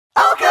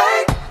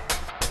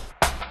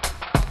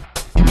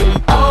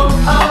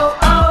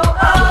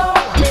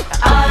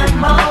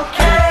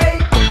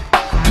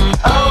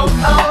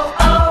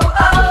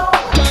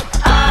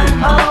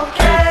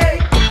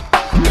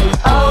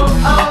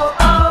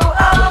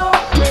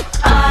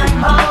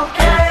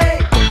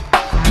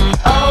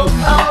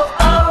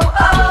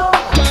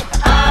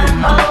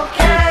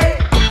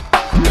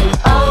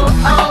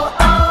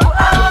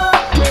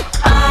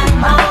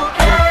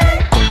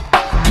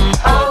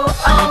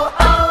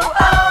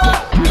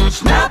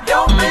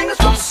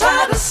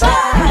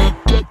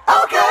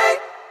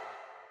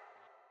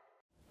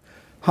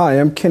Hi,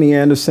 I'm Kenny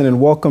Anderson,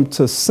 and welcome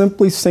to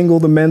Simply Single,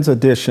 the Men's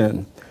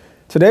Edition.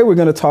 Today we're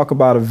going to talk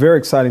about a very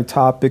exciting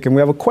topic, and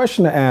we have a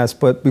question to ask,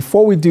 but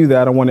before we do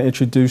that, I want to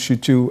introduce you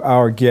to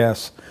our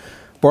guest.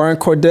 Brian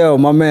Cordell,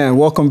 my man,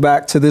 welcome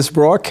back to this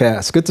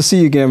broadcast. Good to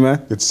see you again,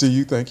 man. Good to see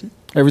you, thank you.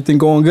 Everything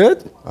going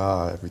good?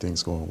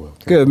 Everything's going well.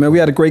 Good, man. We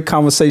had a great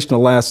conversation the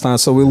last time,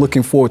 so we're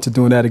looking forward to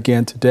doing that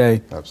again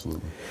today.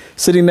 Absolutely.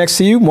 Sitting next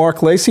to you,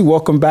 Mark Lacey,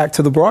 welcome back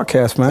to the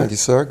broadcast, man. Thank you,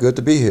 sir. Good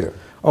to be here.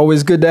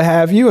 Always good to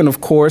have you. And of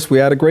course, we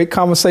had a great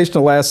conversation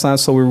the last time,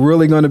 so we're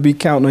really going to be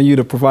counting on you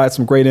to provide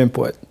some great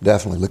input.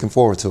 Definitely. Looking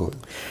forward to it.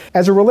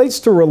 As it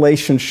relates to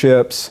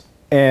relationships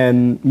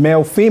and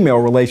male-female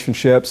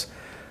relationships,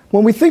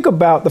 when we think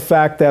about the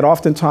fact that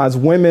oftentimes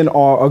women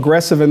are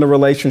aggressive in the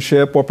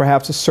relationship or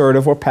perhaps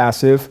assertive or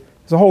passive,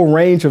 there's a whole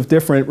range of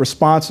different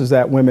responses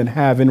that women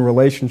have in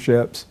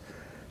relationships.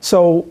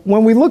 So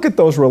when we look at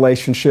those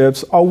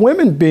relationships, are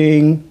women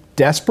being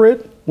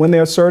desperate when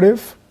they're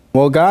assertive?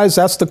 Well, guys,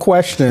 that's the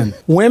question.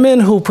 Women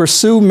who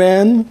pursue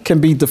men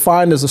can be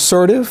defined as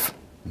assertive,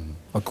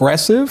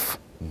 aggressive,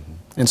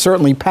 and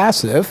certainly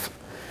passive.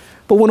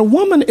 But when a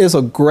woman is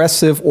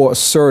aggressive or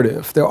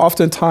assertive, they're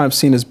oftentimes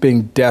seen as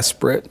being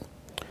desperate.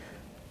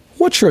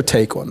 What's your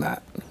take on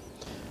that?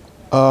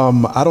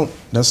 I don't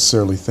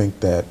necessarily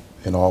think that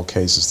in all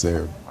cases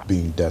they're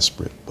being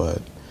desperate,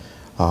 but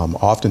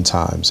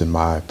oftentimes in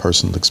my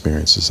personal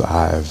experiences,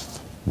 I've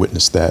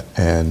witnessed that.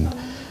 And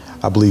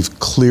I believe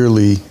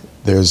clearly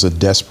there's a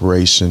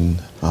desperation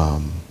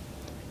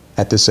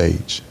at this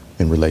age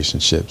in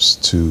relationships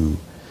to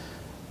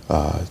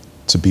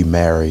be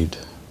married,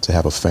 to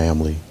have a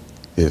family,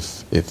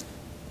 if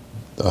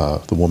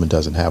the woman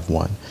doesn't have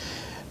one.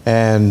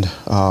 And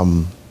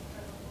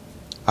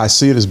I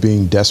see it as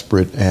being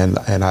desperate, and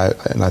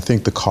I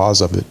think the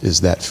cause of it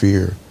is that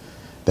fear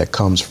that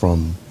comes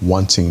from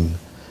wanting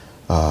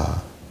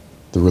the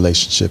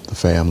relationship, the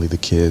family, the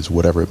kids,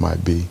 whatever it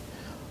might be.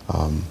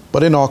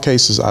 But in all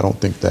cases, I don't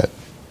think that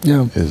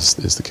is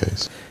the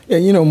case. Yeah,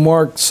 you know,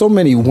 Mark, so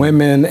many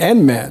women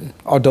and men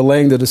are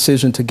delaying the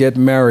decision to get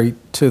married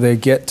till they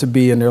get to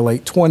be in their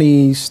late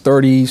 20s,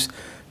 30s,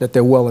 that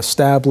they're well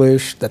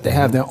established, that they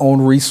have their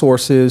own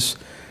resources.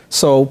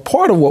 So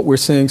part of what we're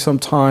seeing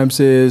sometimes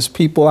is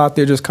people out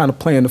there just kind of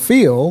playing the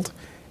field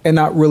and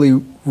not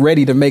really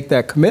ready to make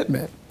that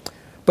commitment.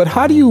 But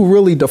how do you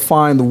really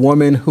define the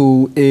woman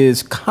who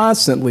is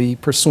constantly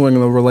pursuing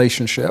a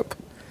relationship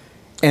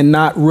and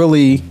not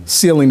really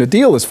sealing the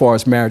deal as far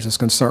as marriage is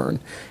concerned?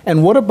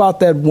 And what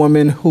about that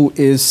woman who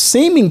is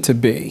seeming to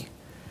be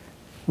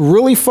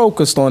really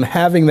focused on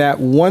having that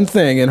one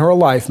thing in her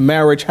life,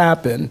 marriage,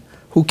 happen,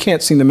 who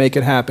can't seem to make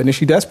it happen? Is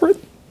she desperate?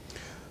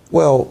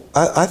 Well,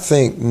 I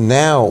think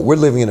now we're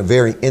living in a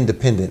very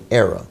independent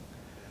era.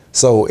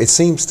 So it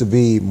seems to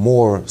be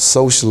more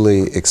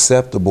socially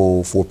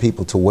acceptable for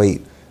people to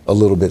wait a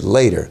little bit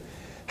later.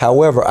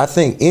 However, I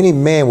think any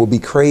man would be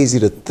crazy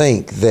to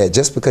think that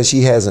just because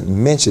she hasn't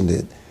mentioned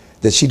it,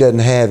 that she doesn't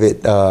have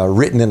it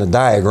written in a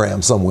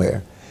diagram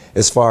somewhere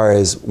as far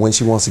as when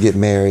she wants to get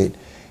married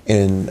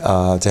and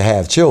to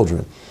have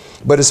children.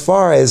 But as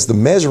far as the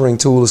measuring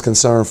tool is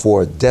concerned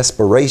for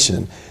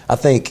desperation, I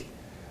think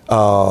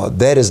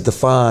that is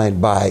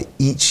defined by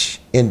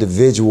each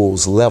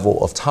individual's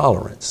level of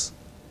tolerance.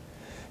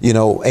 You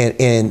know,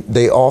 and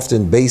they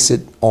often base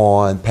it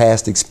on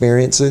past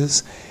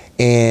experiences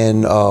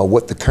and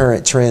what the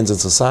current trends in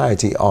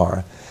society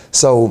are.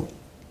 So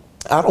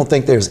I don't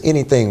think there's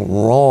anything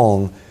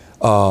wrong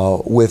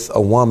with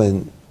a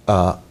woman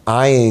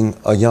eyeing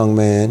a young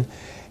man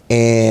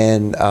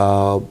and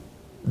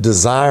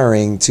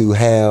desiring to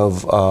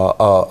have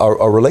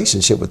a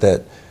relationship with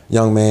that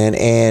young man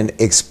and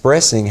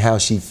expressing how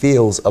she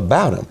feels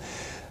about him.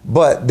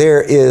 But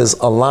there is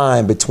a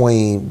line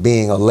between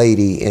being a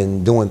lady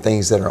and doing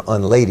things that are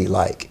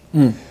unladylike.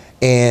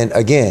 And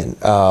again,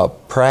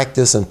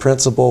 practice and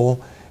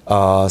principle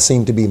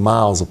seem to be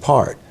miles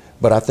apart.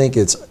 But I think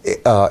it's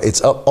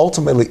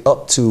ultimately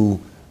up to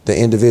the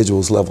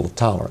individual's level of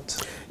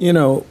tolerance. You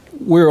know,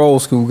 we're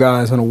old school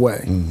guys in a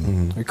way.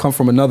 We come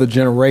from another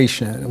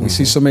generation, and we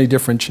see so many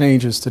different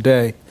changes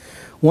today.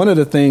 One of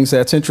the things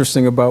that's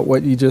interesting about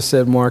what you just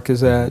said, Mark,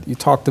 is that you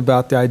talked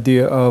about the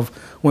idea of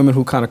women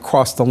who kind of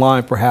cross the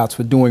line perhaps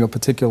for doing a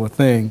particular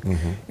thing.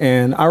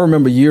 And I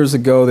remember years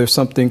ago there's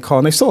something called,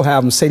 and they still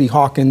have them, Sadie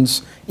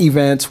Hawkins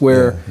events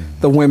where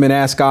the women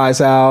ask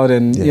guys out.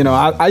 And, you know,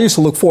 I used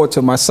to look forward to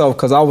it myself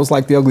because I was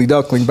like the ugly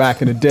duckling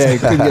back in the day,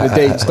 couldn't get a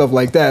date and stuff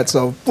like that.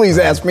 So please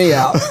ask me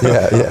out.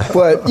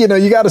 But, you know,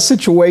 you got a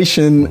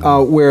situation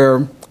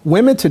where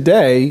women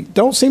today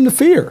don't seem to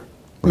fear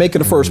making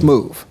the first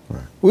move.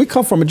 We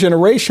come from a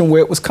generation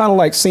where it was kind of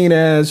like seen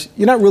as,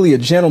 you're not really a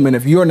gentleman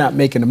if you're not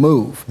making a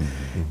move.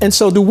 And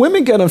so do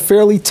women get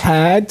unfairly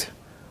tagged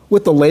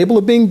with the label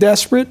of being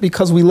desperate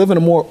because we live in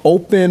a more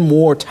open,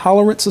 more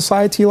tolerant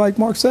society, like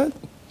Mark said?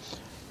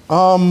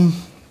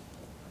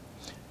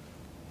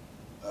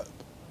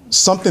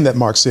 Something that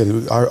Mark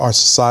said, our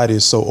society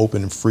is so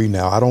open and free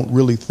now. I don't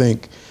really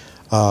think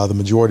the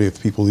majority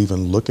of people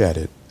even look at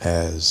it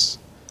as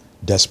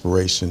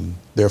desperation.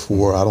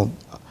 Therefore,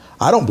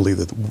 I don't believe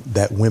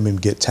that women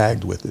get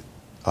tagged with it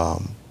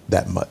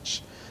that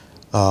much.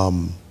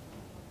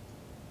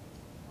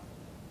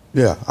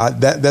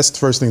 That's the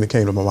first thing that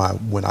came to my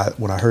mind when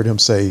I heard him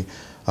say,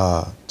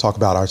 talk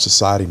about our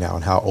society now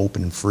and how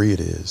open and free it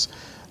is.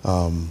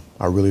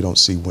 I really don't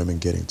see women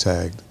getting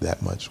tagged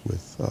that much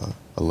with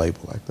a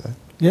label like that.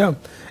 Yeah,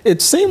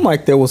 it seemed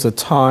like there was a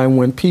time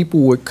when people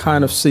would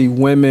kind of see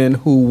women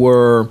who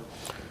were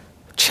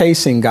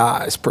chasing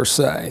guys per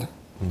se.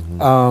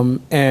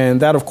 And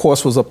that, of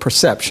course, was a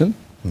perception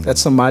that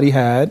somebody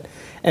had.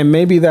 And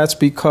maybe that's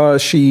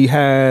because she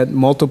had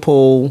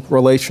multiple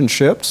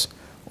relationships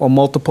or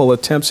multiple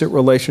attempts at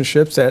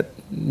relationships that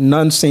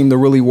none seemed to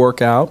really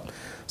work out.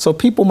 So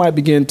people might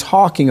begin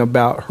talking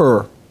about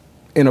her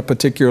in a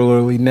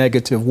particularly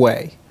negative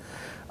way.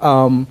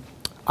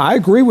 I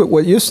agree with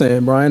what you're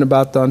saying, Brian,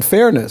 about the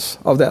unfairness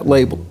of that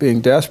label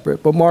being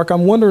desperate. But Mark,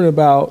 I'm wondering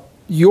about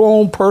your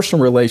own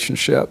personal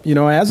relationship, you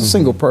know, as a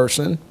single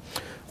person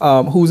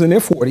who's in their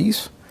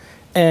 40s.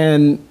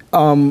 And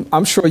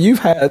I'm sure you've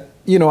had,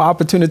 you know,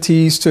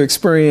 opportunities to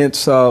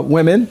experience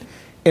women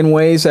in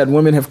ways that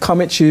women have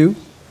come at you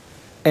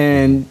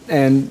and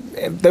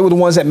they were the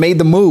ones that made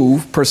the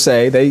move, per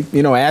se. They,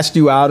 you know, asked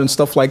you out and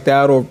stuff like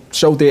that or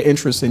showed their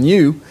interest in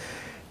you.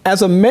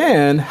 As a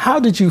man, how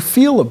did you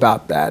feel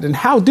about that? And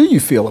how do you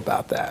feel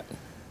about that?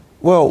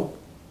 Well,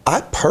 I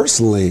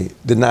personally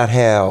did not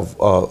have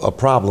a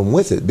problem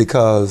with it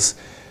because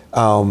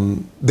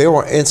there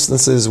were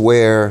instances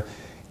where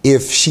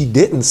if she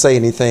didn't say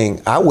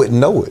anything, I wouldn't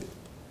know it.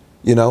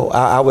 You know,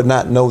 I would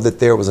not know that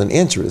there was an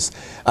interest.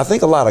 I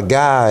think a lot of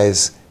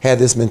guys had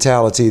this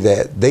mentality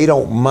that they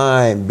don't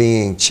mind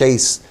being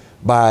chased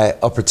by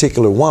a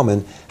particular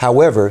woman.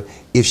 However,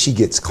 if she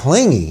gets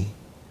clingy,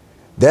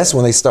 that's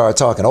when they start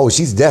talking, oh,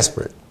 she's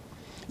desperate.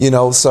 You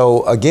know,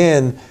 so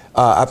again,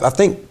 I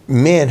think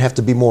men have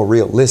to be more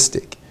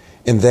realistic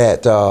in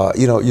that,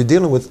 you know, you're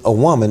dealing with a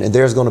woman and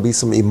there's going to be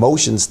some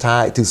emotions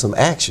tied to some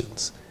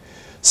actions.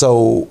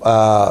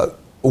 So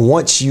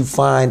once you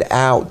find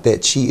out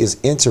that she is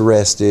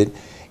interested,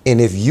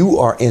 and if you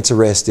are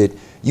interested,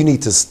 you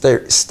need to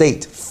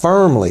state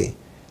firmly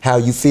how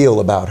you feel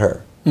about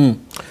her.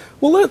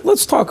 Well,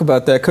 let's talk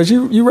about that, because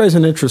you raise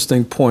an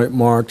interesting point,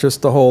 Mark,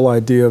 just the whole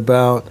idea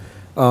about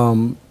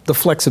the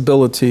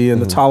flexibility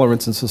and the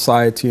tolerance in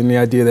society, and the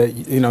idea that,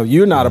 you know,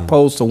 you're not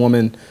opposed to a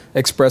woman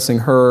expressing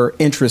her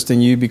interest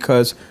in you,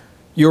 because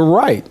you're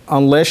right.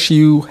 Unless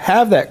you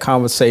have that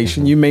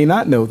conversation, you may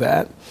not know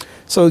that.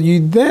 So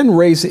you then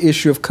raise the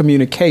issue of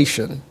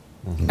communication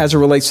as it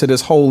relates to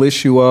this whole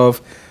issue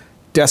of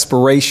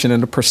desperation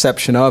and the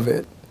perception of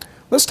it.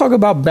 Let's talk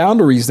about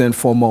boundaries then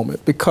for a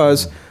moment,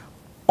 because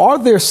are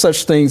there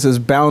such things as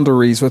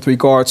boundaries with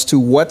regards to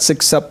what's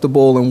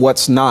acceptable and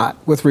what's not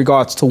with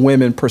regards to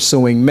women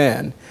pursuing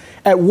men?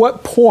 At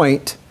what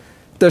point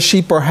does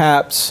she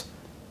perhaps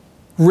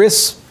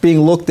risk being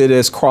looked at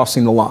as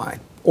crossing the line?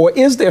 Or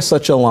is there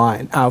such a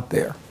line out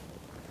there?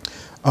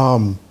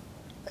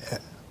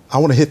 I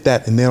want to hit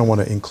that, and then I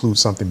want to include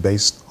something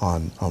based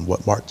on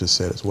what Mark just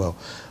said as well.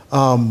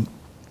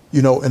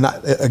 You know, and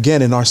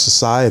again, in our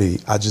society,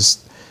 I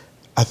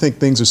think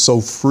things are so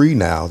free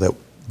now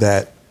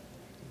that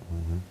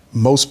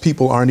most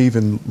people aren't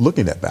even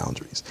looking at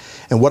boundaries.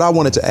 And what I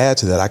wanted to add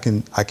to that, I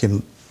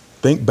can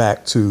think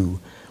back to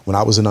when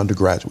I was in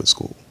undergraduate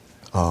school.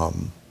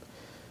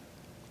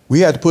 We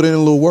had to put in a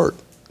little work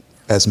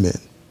as men.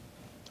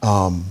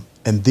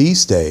 And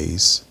these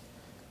days,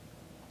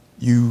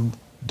 you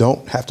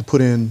don't have to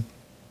put in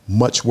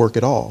much work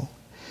at all.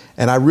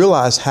 And I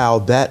realized how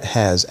that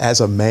has, as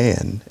a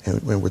man,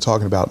 and when we're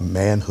talking about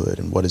manhood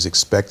and what is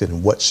expected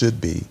and what should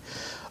be,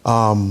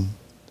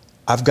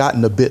 I've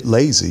gotten a bit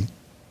lazy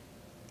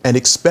and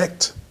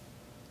expect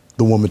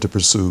the woman to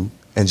pursue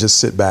and just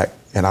sit back,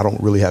 and I don't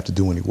really have to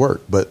do any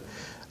work. But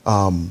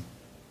I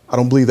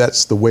don't believe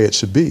that's the way it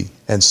should be.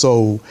 And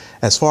so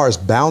as far as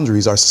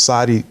boundaries, our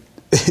society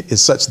is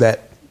such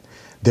that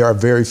there are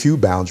very few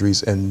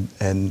boundaries,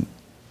 and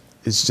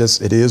it's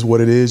just, it is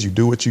what it is. You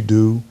do what you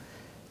do,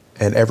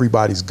 and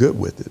everybody's good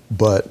with it.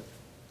 But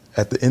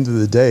at the end of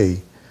the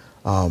day,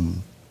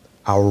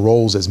 our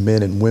roles as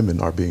men and women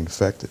are being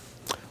affected.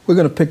 We're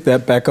going to pick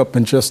that back up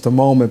in just a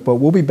moment, but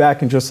we'll be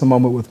back in just a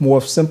moment with more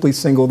of Simply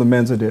Single, the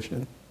men's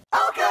edition.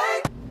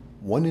 Okay.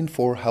 1 in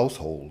 4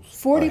 households.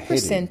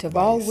 40% of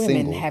all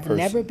women have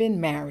never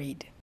been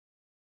married.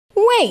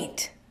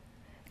 Wait!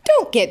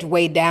 Don't get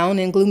way down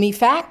in gloomy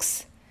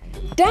facts.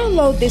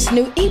 Download this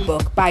new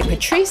ebook by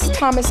Patrice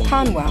Thomas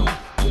Conwell.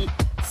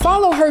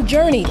 Follow her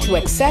journey to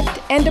accept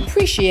and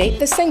appreciate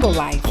the single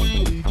life.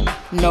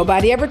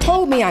 Nobody ever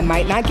told me I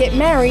might not get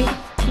married.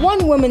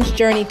 One Woman's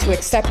Journey to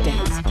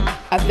Acceptance.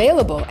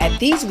 Available at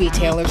these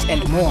retailers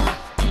and more.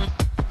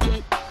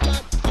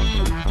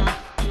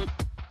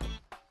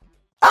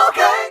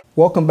 Okay.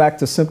 Welcome back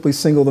to Simply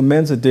Single, the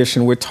men's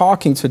edition. We're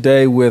talking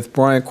today with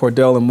Brian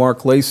Cordell and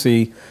Mark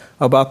Lacey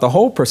about the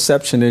whole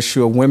perception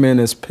issue of women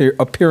as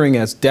appearing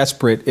as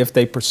desperate if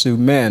they pursue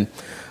men.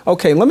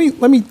 Okay, let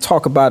me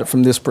talk about it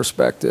from this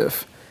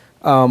perspective.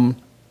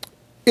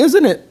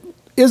 Isn't it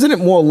isn't it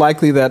more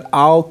likely that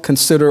I'll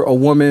consider a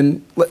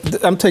woman,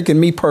 I'm taking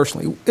me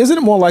personally, isn't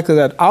it more likely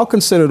that I'll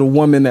consider the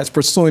woman that's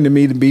pursuing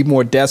me to be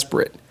more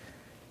desperate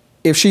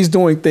if she's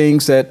doing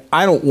things that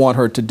I don't want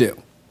her to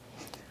do?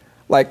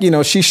 Like, you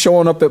know, she's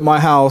showing up at my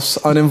house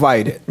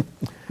uninvited.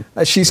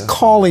 She's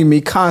calling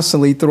me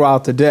constantly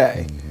throughout the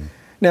day.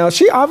 Now,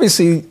 she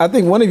obviously, I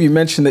think one of you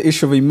mentioned the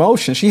issue of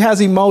emotion. She has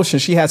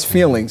emotions, she has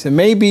feelings, and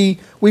maybe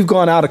we've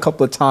gone out a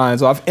couple of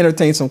times, or I've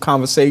entertained some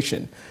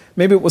conversation.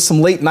 Maybe it was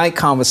some late night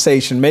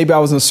conversation. Maybe I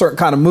was in a certain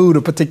kind of mood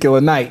a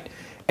particular night,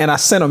 and I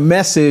sent a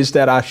message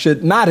that I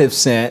should not have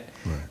sent,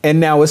 and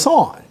now it's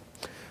on.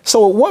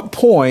 So at what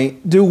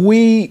point do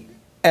we,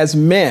 as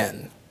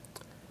men,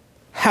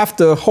 have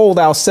to hold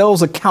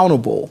ourselves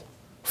accountable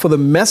for the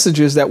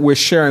messages that we're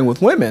sharing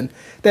with women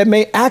that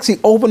may actually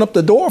open up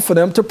the door for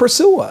them to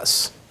pursue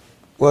us?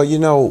 Well, you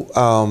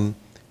know,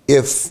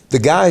 if the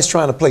guy is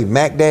trying to play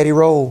Mac Daddy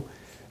role,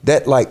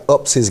 that like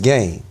ups his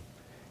game.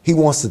 He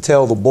wants to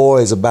tell the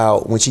boys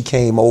about when she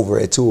came over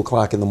at 2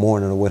 o'clock in the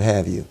morning or what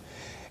have you.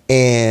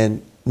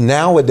 And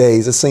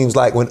nowadays, it seems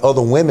like when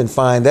other women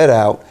find that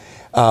out,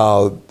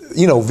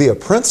 you know, via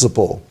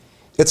principle,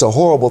 it's a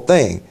horrible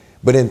thing.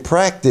 But in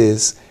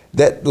practice,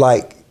 that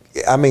like,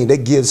 I mean,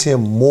 that gives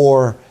him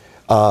more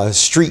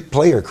street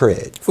player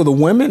cred. For the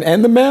women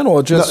and the men,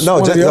 or just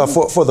no, just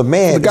for the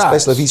man, for the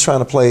especially if he's trying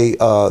to play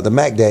the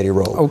Mac Daddy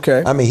role.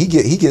 Okay. I mean,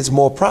 he gets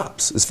more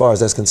props as far as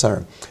that's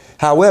concerned.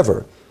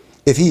 However,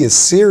 if he is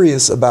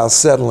serious about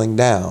settling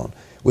down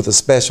with a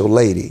special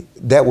lady,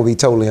 that would be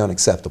totally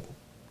unacceptable.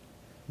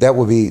 That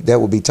would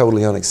be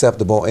totally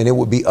unacceptable, and it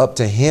would be up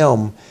to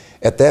him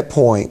at that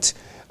point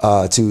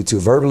to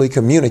verbally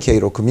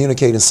communicate or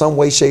communicate in some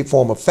way, shape,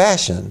 form, or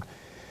fashion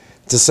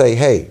to say,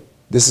 hey,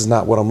 this is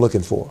not what I'm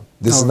looking for.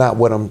 This is not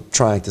what I'm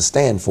trying to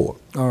stand for.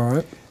 All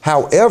right.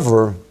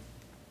 However,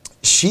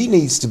 she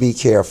needs to be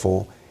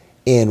careful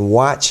and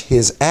watch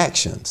his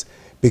actions,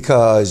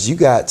 because you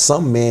got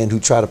some men who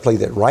try to play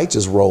that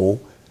righteous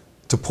role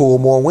to pull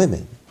more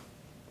women,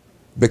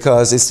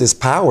 because it's this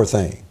power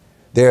thing.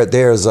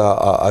 There's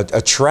a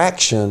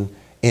attraction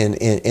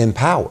in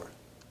power.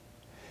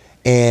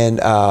 And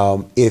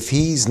if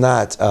he's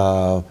not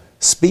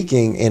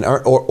speaking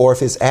or if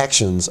his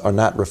actions are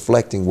not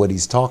reflecting what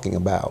he's talking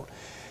about,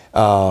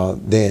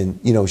 then,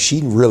 you know,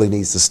 she really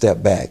needs to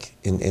step back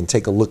and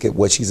take a look at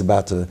what she's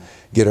about to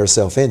get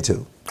herself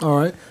into. All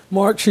right.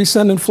 Mark, she's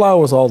sending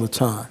flowers all the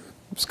time.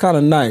 It's kind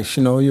of nice,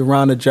 you know, you're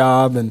around a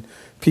job and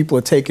people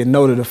are taking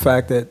note of the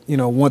fact that, you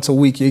know, once a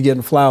week you're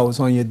getting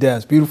flowers on your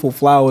desk. Beautiful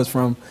flowers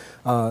from,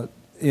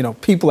 you know,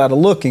 people that are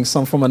looking,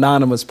 some from an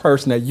anonymous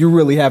person that you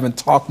really haven't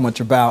talked much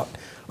about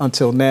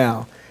until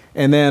now.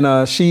 And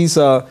then she's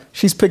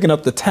picking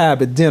up the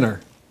tab at dinner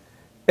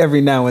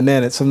every now and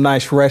then at some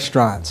nice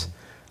restaurants.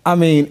 I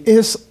mean,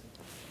 it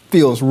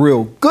feels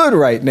real good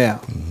right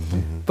now.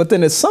 But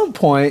then at some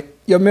point,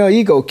 your male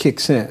ego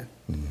kicks in.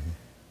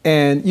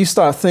 And you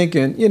start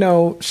thinking, you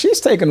know, she's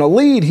taking a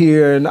lead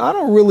here, and I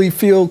don't really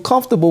feel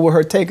comfortable with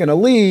her taking a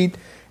lead.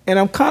 And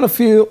I'm kind of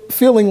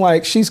feeling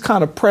like she's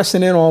kind of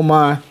pressing in on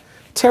my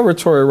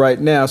territory right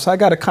now. So I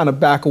got to kind of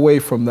back away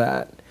from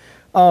that.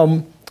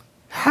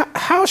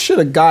 How should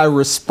a guy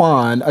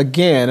respond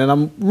again? And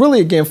I'm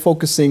really, again,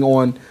 focusing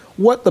on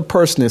what the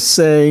person is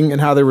saying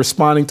and how they're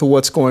responding to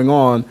what's going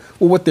on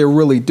or what they're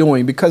really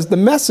doing, because the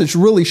message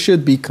really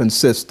should be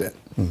consistent.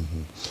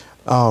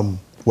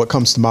 What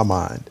comes to my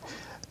mind?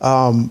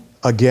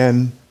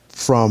 Again,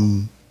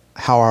 from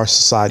how our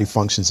society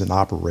functions and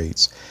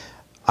operates,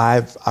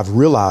 I've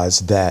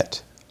realized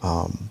that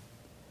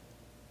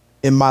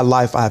in my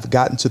life, I've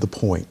gotten to the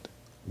point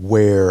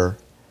where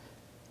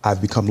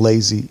I've become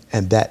lazy,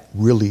 and that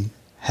really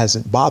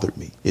hasn't bothered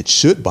me. It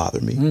should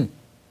bother me,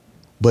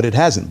 but it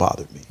hasn't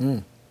bothered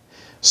me.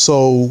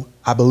 So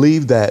I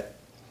believe that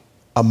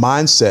a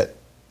mindset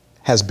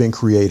has been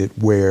created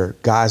where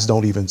guys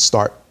don't even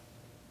start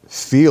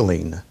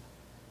feeling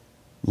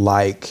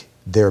like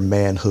their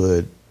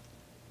manhood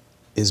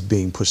is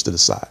being pushed to the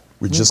side.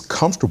 We're just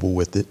comfortable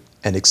with it,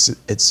 and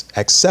it's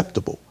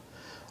acceptable.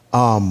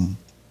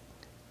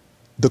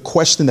 The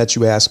question that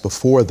you asked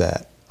before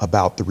that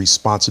about the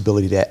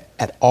responsibility that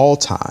at all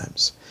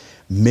times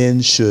men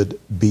should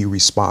be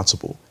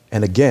responsible.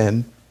 And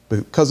again,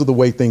 because of the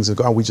way things have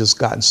gone, we just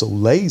gotten so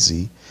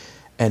lazy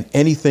and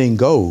anything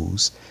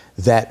goes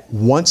that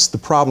once the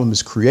problem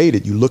is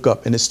created, you look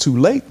up and it's too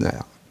late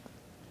now.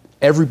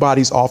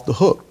 Everybody's off the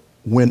hook.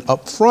 When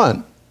up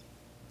front,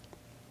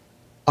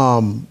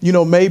 you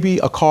know, maybe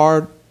a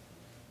card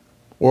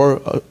or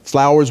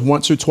flowers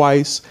once or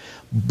twice,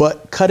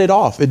 but cut it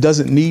off. It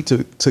doesn't need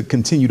to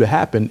continue to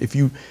happen.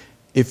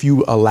 If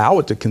you allow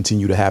it to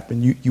continue to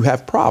happen, you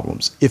have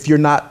problems if you're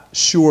not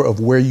sure of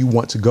where you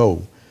want to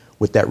go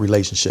with that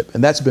relationship.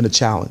 And that's been a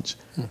challenge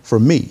for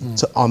me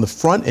to, on the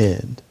front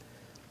end,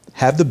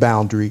 have the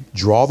boundary,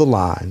 draw the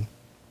line,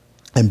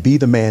 and be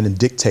the man and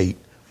dictate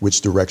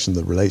which direction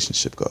the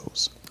relationship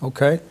goes.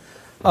 Okay.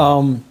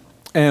 And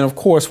of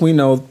course, we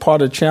know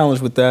part of the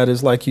challenge with that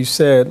is, like you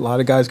said, a lot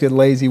of guys get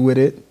lazy with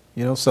it,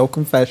 you know,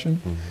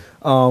 self-confession.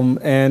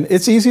 And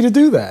it's easy to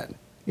do that.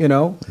 You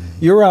know,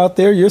 you're out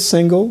there, you're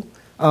single.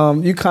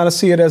 You kind of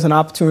see it as an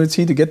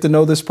opportunity to get to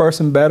know this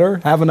person better,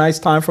 have a nice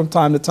time from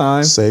time to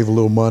time. Save a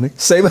little money.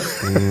 Definitely.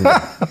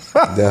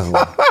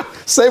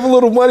 Save a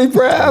little money,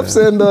 perhaps,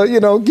 and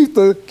you know, keep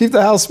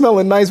the house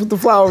smelling nice with the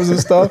flowers and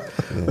stuff.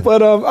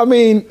 But I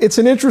mean, it's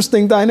an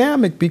interesting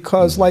dynamic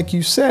because, like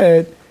you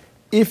said,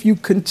 if you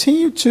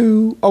continue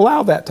to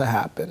allow that to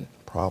happen,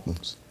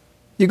 Problems.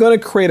 you're going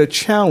to create a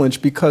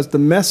challenge because the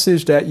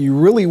message that you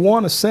really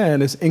want to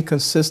send is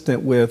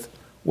inconsistent with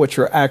what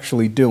you're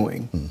actually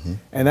doing.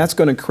 And that's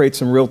going to create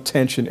some real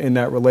tension in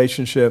that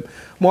relationship.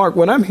 Mark,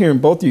 what I'm hearing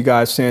both of you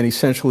guys saying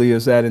essentially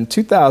is that in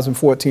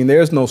 2014,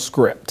 there's no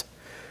script.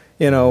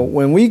 You know,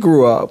 when we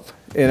grew up,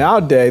 in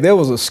our day, there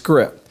was a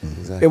script.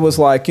 Exactly. It was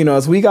like, you know,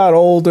 as we got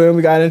older and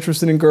we got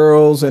interested in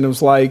girls, and it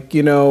was like,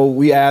 you know,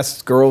 we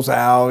asked girls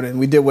out and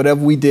we did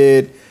whatever we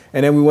did.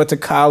 And then we went to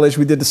college,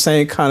 we did the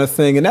same kind of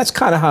thing. And that's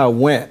kind of how it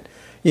went,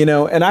 you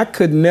know, and I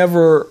could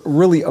never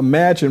really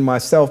imagine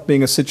myself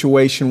being a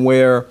situation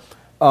where,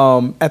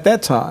 at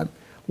that time,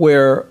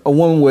 where a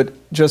woman would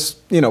just,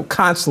 you know,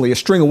 constantly, a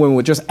string of women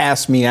would just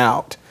ask me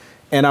out.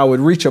 And I would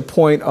reach a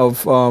point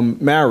of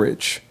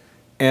marriage,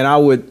 and I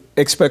would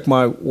expect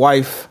my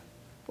wife,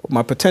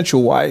 my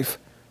potential wife,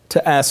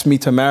 to ask me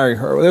to marry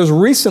her. There was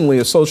recently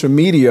a social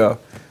media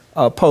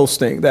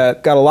posting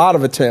that got a lot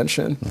of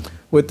attention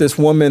with this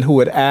woman who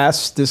had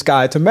asked this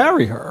guy to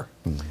marry her.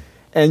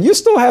 And you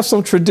still have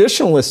some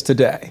traditionalists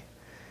today.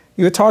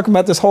 You were talking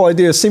about this whole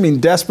idea of seeming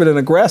desperate and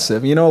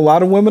aggressive. You know, a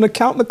lot of women are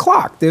counting the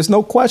clock. There's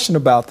no question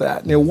about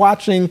that. And they're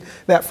watching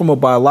that from a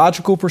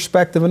biological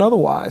perspective and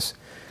otherwise.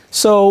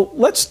 So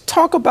let's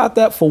talk about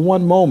that for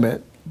one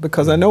moment,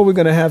 because I know we're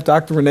going to have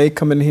Dr. Renee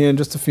come in here in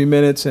just a few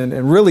minutes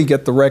and really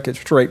get the record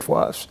straight for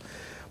us.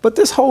 But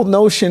this whole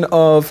notion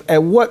of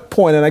at what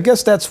point, and I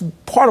guess that's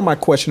part of my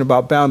question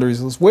about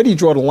boundaries, is where do you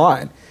draw the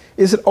line?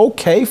 Is it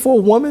okay for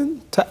a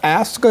woman to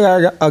ask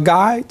a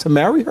guy to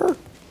marry her?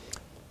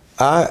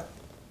 I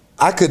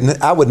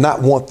would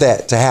not want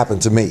that to happen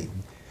to me,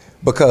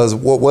 because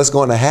what's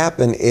going to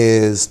happen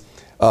is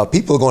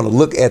people are going to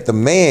look at the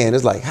man.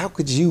 It's like, how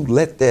could you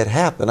let that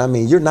happen? I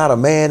mean, you're not a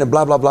man and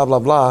blah, blah, blah, blah,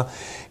 blah.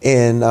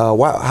 And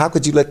how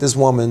could you let this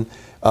woman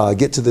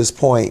get to this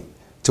point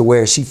to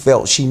where she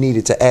felt she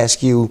needed to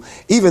ask you,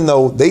 even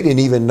though they didn't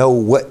even know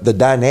what the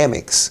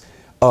dynamics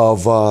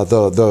of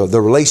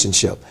the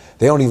relationship.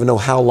 They don't even know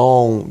how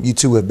long you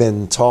two have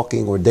been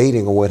talking or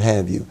dating or what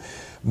have you.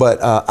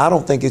 But I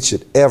don't think it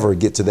should ever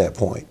get to that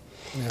point.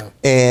 Yeah.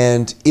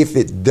 And if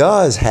it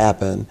does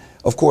happen,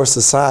 of course,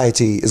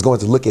 society is going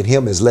to look at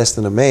him as less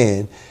than a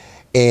man,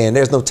 and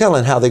there's no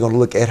telling how they're going to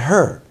look at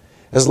her.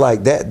 It's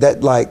like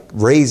that like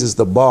raises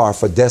the bar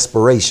for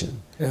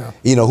desperation. Yeah.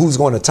 You know, who's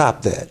going to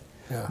top that?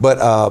 Yeah.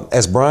 But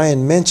as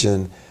Brian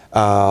mentioned,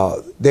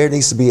 there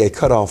needs to be a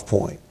cutoff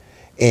point.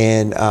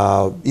 And,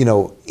 you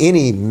know,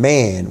 any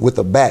man with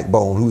a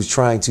backbone who's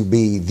trying to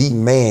be the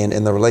man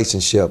in the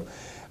relationship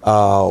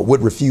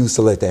would refuse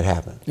to let that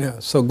happen. Yeah.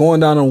 So going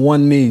down on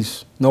one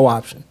knees, no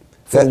option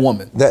for a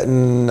woman. That's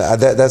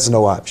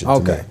no option.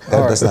 Okay. To me.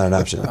 That's not an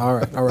option. All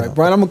right.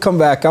 Brian, I'm going to come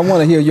back. I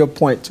want to hear your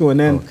point too. And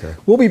then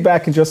we'll be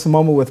back in just a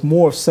moment with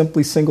more of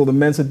Simply Single, the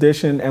men's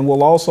edition. And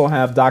we'll also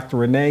have Dr.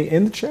 Renee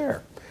in the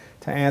chair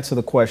to answer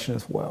the question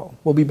as well.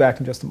 We'll be back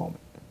in just a moment.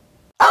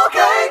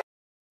 Okay.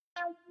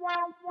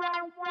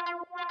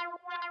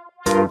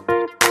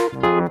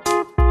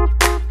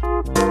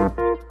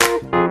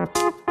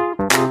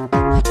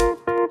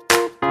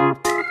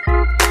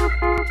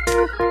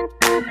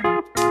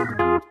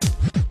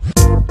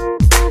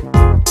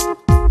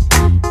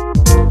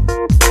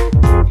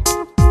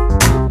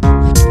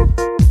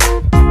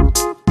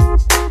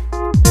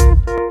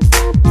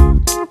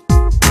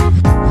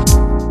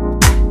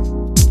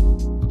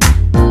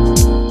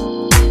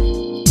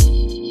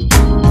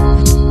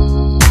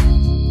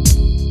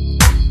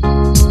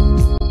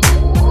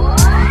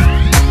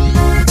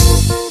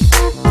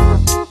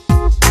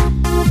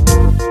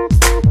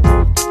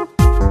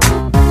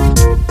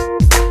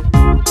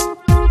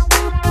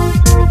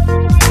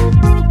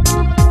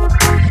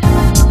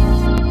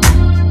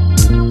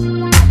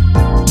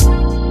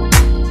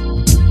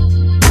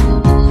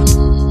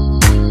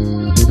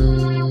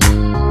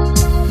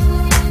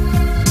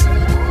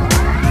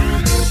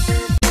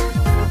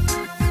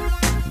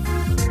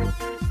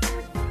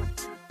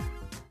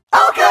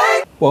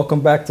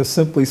 Welcome back to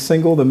Simply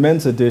Single, the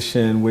men's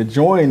edition. We're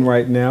joined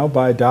right now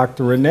by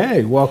Dr.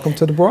 Renee. Welcome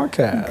to the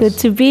broadcast. Good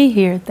to be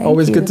here. Thank you.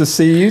 Always good to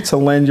see you, to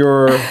lend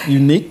your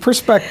unique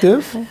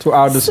perspective to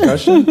our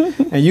discussion.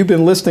 And you've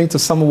been listening to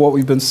some of what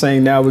we've been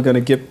saying. Now we're going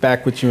to get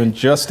back with you in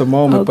just a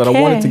moment. Okay. But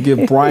I wanted to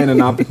give Brian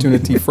an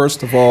opportunity.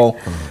 First of all,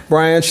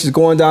 Brian, she's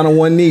going down on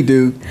one knee,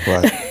 dude.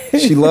 Right.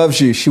 She loves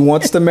you. She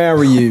wants to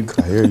marry you.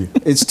 I hear you.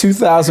 It's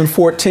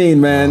 2014,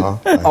 man.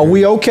 Are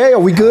we okay? Are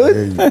we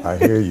good? I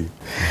hear you.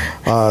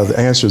 The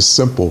answer is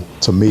simple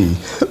to me.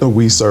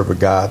 We serve a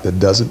God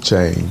that doesn't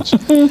change.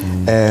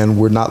 And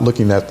we're not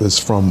looking at this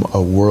from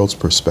a world's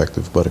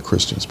perspective, but a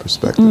Christian's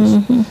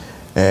perspective.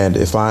 And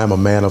if I am a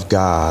man of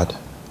God,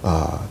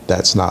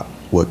 that's not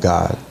what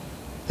God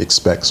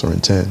expects or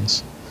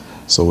intends.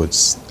 So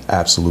it's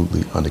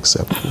absolutely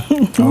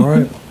unacceptable. All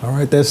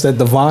right. That's that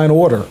divine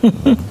order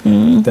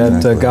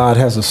that God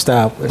has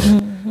established.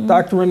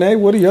 Dr. Renee,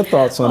 what are your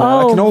thoughts on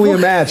that? I can only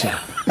imagine.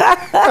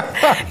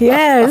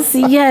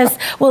 Yes.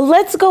 Well,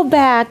 let's go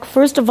back,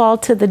 first of all,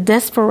 to the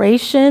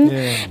desperation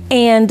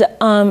and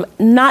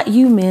not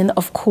you men,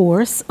 of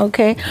course,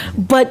 okay,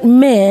 but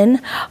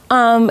men.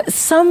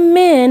 Some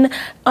men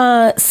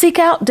seek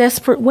out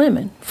desperate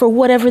women for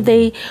whatever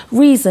they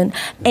reason.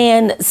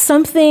 And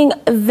something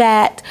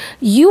that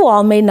you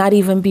all may not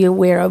even be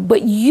aware of,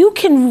 but you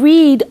can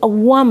read a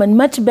woman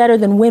much better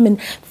than women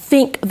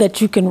think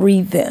that you can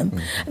read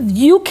them.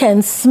 You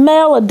can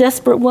smell a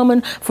desperate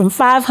woman from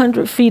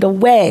 500 feet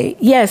away.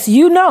 Yes,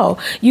 you know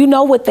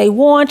what they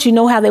want, you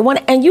know how they want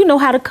it, and you know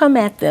how to come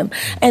at them.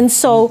 And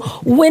so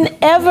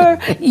whenever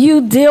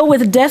you deal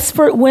with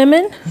desperate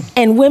women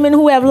and women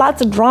who have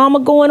lots of drama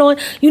going on,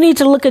 you need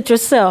to look at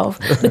yourself,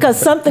 because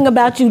something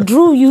about you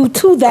drew you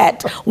to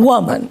that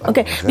woman,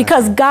 okay?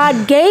 Because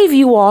God gave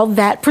you all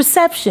that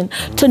perception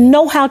to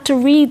know how to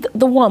read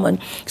the woman.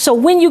 So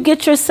when you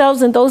get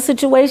yourselves in those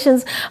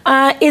situations,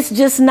 it's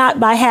just not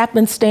by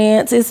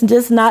happenstance. It's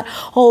just not,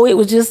 oh, it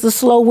was just a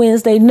slow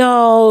Wednesday.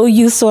 No,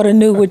 you sort of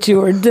knew what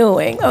you were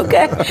doing,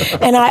 okay?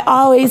 And I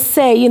always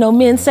say, you know,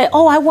 men say,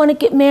 oh, I want to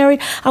get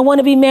married. I want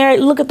to be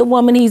married. Look at the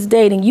woman he's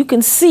dating. You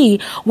can see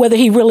whether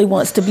he really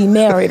wants to be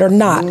married or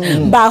not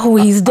by who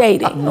he's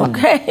dating,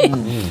 okay?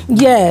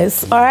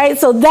 Yes, all right?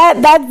 So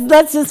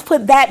let's just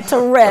put that to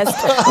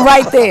rest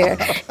right there.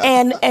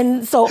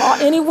 And so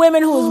any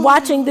women who is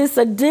watching this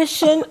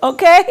edition,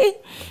 okay,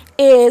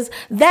 is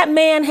that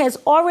man has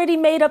already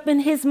made up in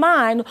his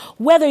mind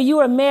whether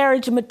you're a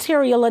marriage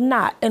material or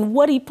not, and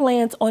what he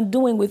plans on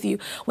doing with you.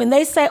 When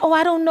they say, oh,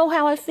 I don't know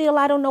how I feel,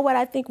 I don't know what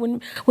I think, when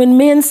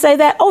men say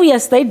that, oh,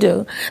 yes, they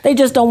do. They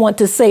just don't want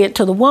to say it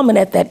to the woman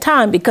at that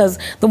time, because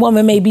the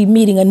woman may be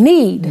meeting a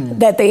need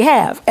that they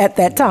have at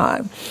that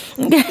time.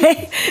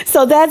 Okay?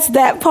 So that's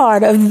that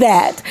part of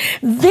that.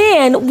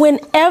 Then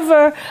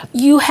whenever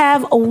you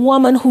have a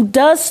woman who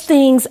does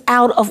things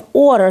out of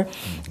order,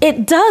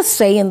 it does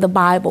say in the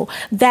Bible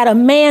that a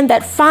man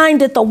that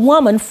findeth a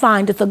woman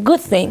findeth a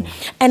good thing.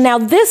 And now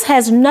this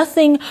has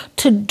nothing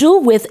to do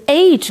with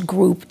age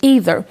group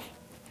either.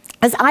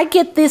 As I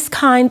get this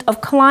kind of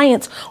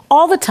clients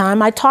all the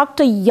time, I talk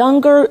to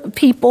younger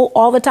people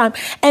all the time,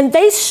 and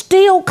they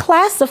still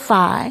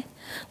classify,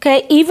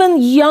 okay,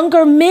 even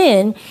younger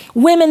men,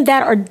 women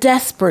that are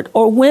desperate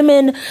or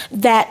women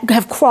that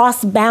have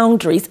crossed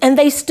boundaries, and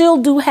they still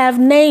do have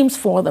names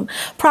for them.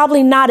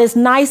 Probably not as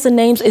nice a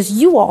names as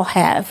you all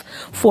have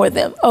for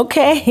them,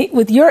 okay,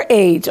 with your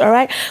age, all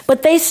right?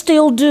 But they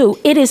still do.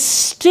 It is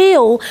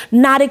still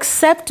not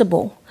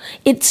acceptable.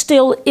 It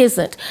still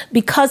isn't,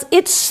 because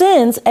it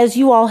sends, as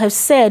you all have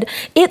said,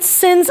 it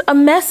sends a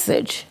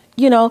message,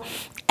 you know,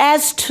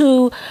 as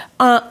to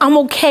I'm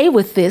okay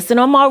with this and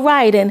I'm all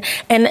right,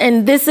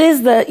 and this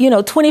is the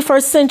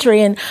 21st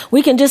century, and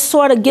we can just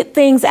sort of get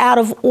things out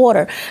of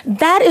order.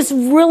 That is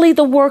really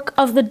the work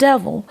of the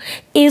devil,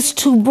 is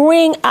to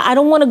bring, I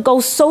don't want to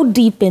go so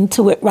deep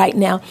into it right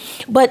now,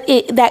 but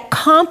that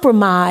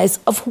compromise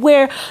of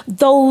where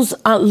those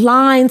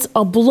lines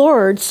are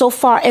blurred so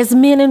far as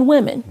men and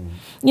women.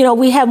 You know,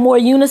 we have more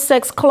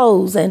unisex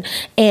clothes and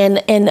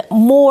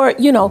more,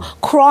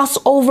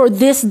 crossover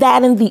this,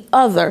 that, and the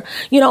other,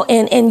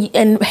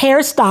 and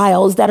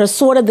hairstyles that are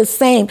sort of the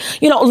same,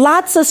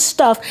 lots of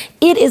stuff.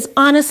 It is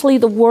honestly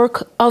the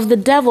work of the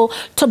devil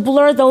to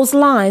blur those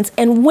lines.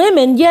 And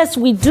women, yes,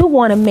 we do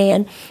want a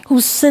man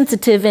who's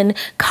sensitive and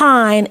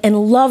kind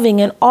and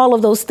loving and all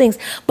of those things.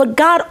 But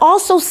God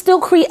also still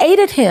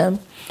created him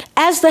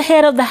as the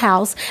head of the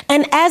house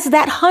and as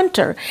that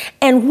hunter.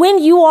 And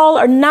when you all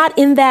are not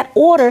in that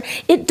order,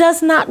 it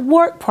does not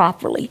work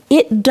properly.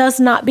 It does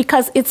not,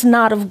 because it's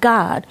not of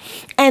God.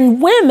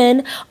 And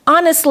women,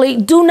 honestly,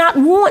 do not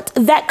want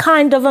that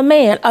kind of a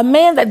man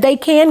that they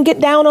can get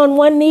down on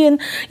one knee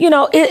and,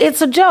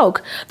 it's a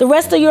joke. The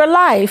rest of your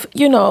life,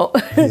 they're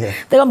going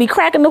to be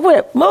cracking the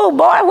whip. Move,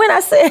 boy, when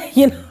I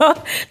say,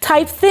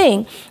 type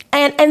thing.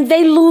 And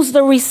they lose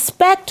the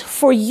respect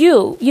for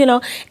you,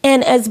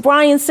 And as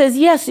Brian says,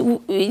 yes,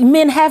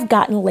 men have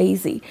gotten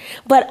lazy.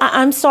 But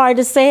I'm sorry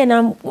to say, and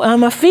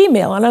I'm a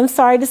female, and I'm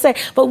sorry to say,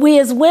 but we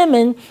as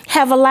women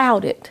have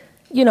allowed it.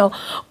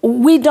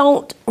 We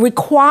don't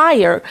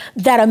require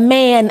that a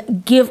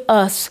man give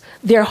us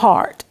their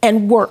heart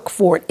and work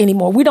for it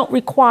anymore. We don't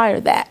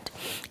require that.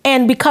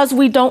 And because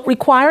we don't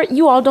require it,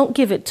 you all don't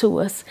give it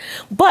to us.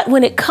 But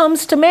when it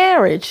comes to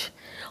marriage,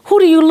 who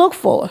do you look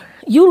for?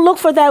 You look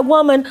for that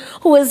woman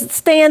who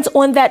stands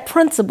on that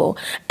principle,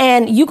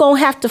 and you're going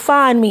to have to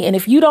find me. And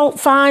if you don't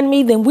find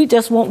me, then we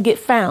just won't get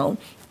found.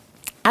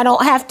 I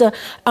don't have to,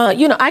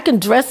 I can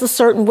dress a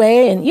certain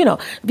way and,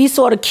 be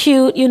sort of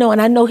cute,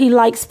 and I know he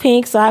likes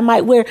pink, so I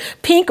might wear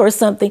pink or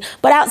something.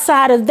 But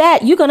outside of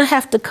that, you're going to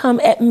have to come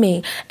at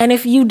me. And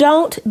if you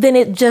don't, then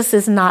it just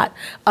is not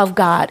of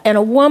God. And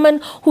a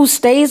woman who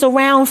stays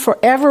around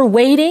forever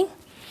waiting,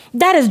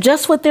 That is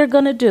just what they're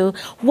going to do.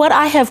 What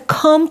I have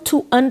come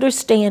to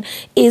understand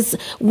is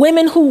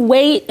women who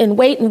wait and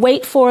wait and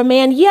wait for a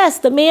man. Yes,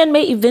 the man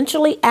may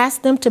eventually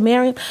ask them to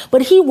marry him,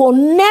 but he will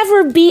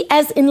never be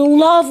as in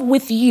love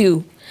with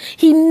you.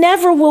 He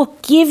never will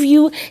give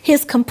you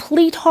his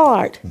complete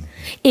heart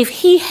if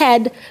he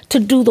had to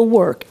do the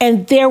work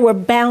and there were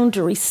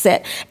boundaries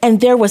set and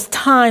there was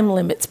time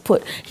limits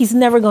put. He's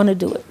never going to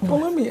do it. Well,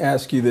 let me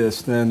ask you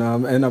this then,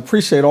 and I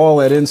appreciate all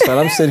that insight.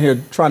 I'm sitting here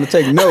trying to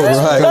take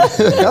notes.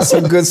 That's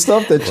some good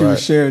stuff that you were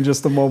sharing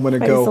just a moment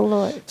ago. Praise the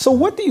Lord. So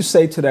what do you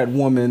say to that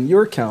woman,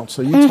 your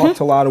counselor? You talk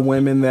to a lot of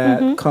women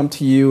that come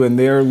to you and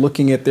they're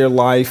looking at their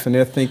life and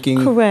they're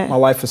thinking, Correct. My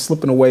life is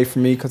slipping away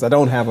from me because I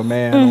don't have a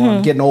man, or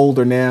I'm getting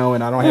older now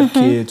and I don't have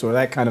kids, or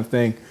that kind of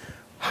thing.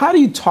 How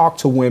do you talk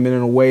to women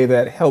in a way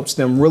that helps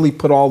them really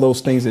put all those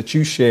things that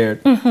you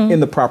shared in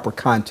the proper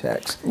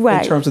context,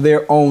 in terms of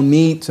their own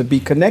need to be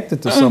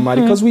connected to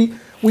somebody? Because we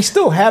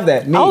still have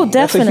that need. Oh,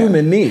 definitely. That's a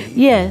human need.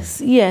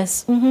 Yes,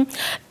 yes.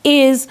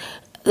 Is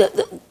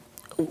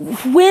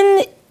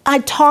when I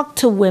talk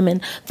to women,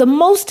 the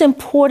most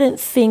important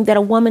thing that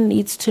a woman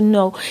needs to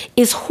know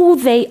is who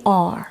they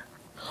are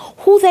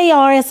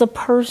as a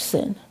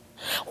person.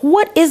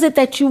 What is it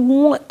that you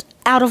want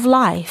out of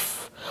life?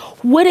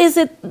 What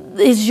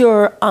is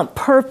your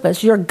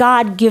purpose, your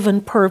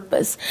God-given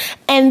purpose?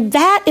 And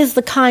that is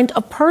the kind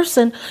of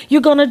person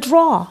you're going to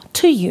draw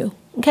to you.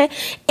 Okay.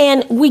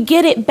 And we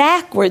get it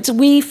backwards.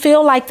 We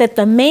feel like that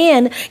the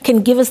man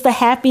can give us the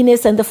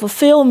happiness and the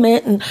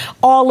fulfillment and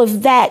all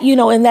of that,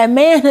 and that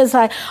man is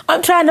like,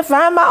 I'm trying to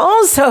find my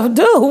own self,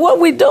 dude, what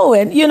we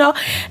doing,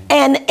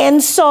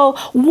 And so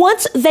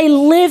once they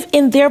live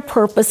in their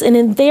purpose and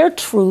in their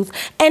truth,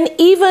 and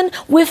even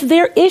with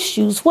their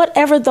issues,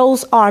 whatever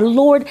those are,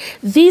 Lord,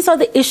 these are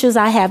the issues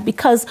I have,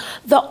 because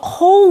the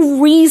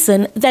whole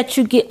reason that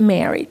you get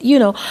married,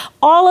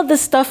 all of the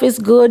stuff is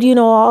good,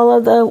 all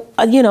of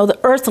the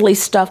earthly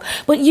stuff,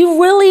 but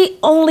you really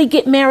only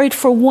get married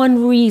for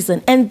one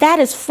reason, and that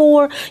is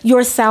for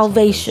your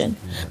salvation.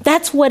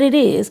 That's what it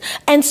is.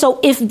 And so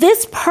if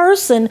this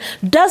person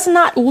does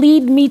not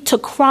lead me to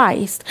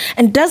Christ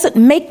and doesn't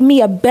make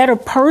me a better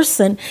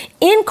person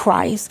in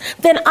Christ,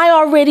 then I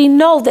already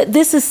know that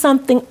this is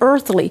something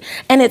earthly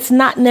and it's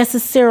not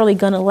necessarily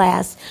going to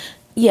last.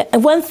 Yeah,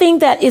 and one thing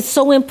that is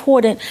so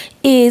important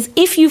is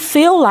if you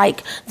feel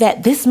like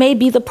that this may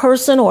be the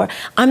person, or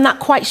I'm not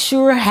quite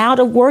sure how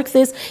to work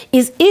this,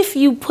 is if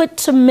you put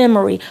to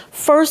memory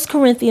 1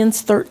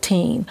 Corinthians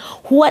 13,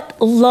 what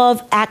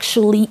love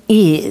actually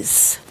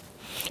is.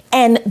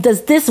 And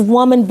does this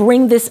woman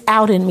bring this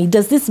out in me?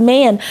 Does this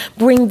man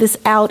bring this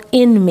out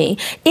in me?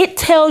 It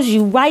tells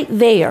you right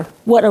there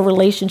what a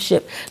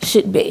relationship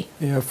should be.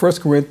 Yeah, 1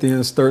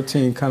 Corinthians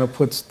 13 kind of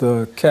puts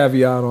the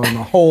caveat on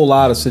a whole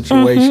lot of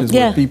situations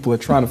where people are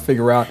trying to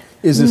figure out,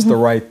 is this the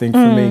right thing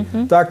for me?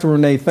 Dr.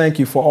 Renee, thank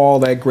you for all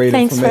that great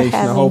information.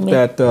 I hope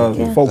that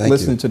folk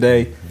listening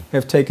today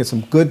have taken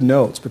some good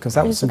notes, because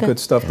that was some good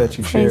stuff that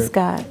you shared. Praise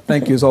God.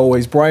 Thank you as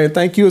always. Brian,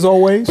 thank you as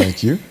always.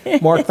 Thank you.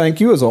 Mark, thank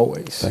you as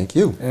always. Thank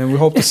you. And we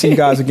hope to see you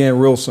guys again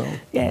real soon.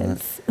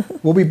 Yes.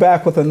 We'll be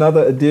back with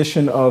another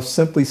edition of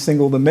Simply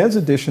Single, the men's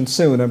edition,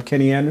 soon. I'm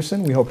Kenny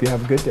Anderson. We hope you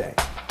have a good day.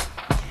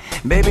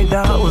 Baby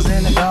doll was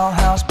in the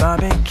dollhouse,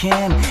 Barbie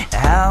Ken,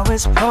 how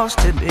it's supposed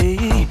to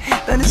be.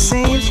 But it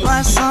seems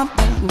like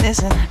something's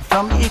missing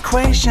from the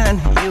equation,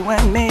 you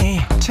and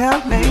me.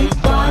 Tell me,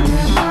 why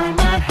am I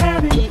not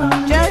having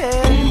fun?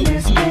 In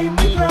this game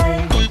we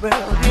play.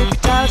 Well, if you're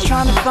tired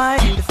trying to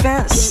fight the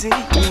fantasy,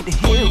 you need to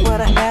hear what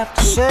I have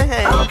to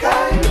say.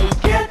 Okay,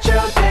 get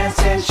your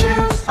dancing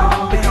shoes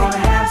on. We're gonna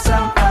have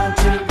some fun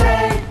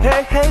today.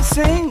 Hey, hey,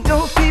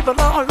 single people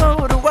all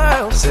over the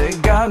world say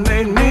God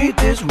made me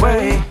this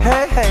way.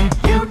 Hey, hey,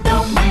 you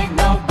don't need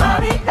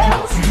nobody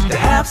else to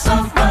have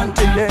some fun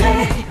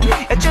today.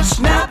 And just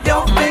snap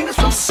your fingers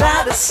from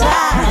side to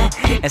side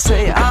and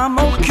say I'm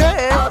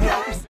okay.